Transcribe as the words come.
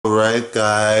Alright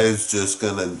guys, just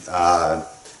gonna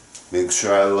make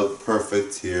sure I look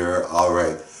perfect here.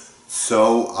 Alright,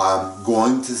 so I'm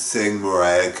going to sing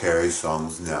Mariah Carey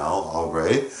songs now,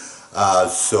 alright?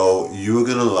 So you're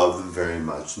gonna love them very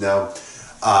much. Now,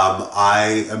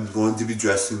 I am going to be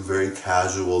dressing very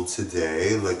casual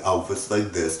today, like outfits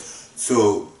like this.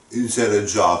 So instead of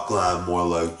Jock Glam, more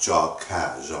like Jock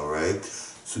Cas, alright?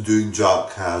 So doing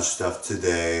Jock Cas stuff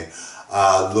today.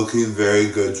 Looking very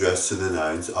good, dressed to the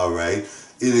nines, alright?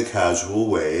 In a casual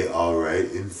way,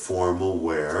 alright? Informal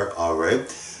wear, alright?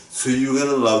 So you're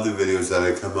gonna love the videos that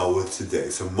I come out with today.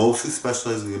 So mostly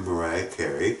specializing in Mariah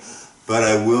Carey, but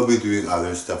I will be doing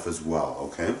other stuff as well,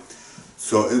 okay?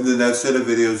 So in the next set of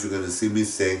videos, you're gonna see me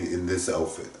sing in this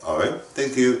outfit, alright?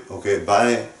 Thank you. Okay,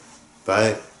 bye.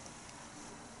 Bye.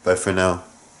 Bye for now.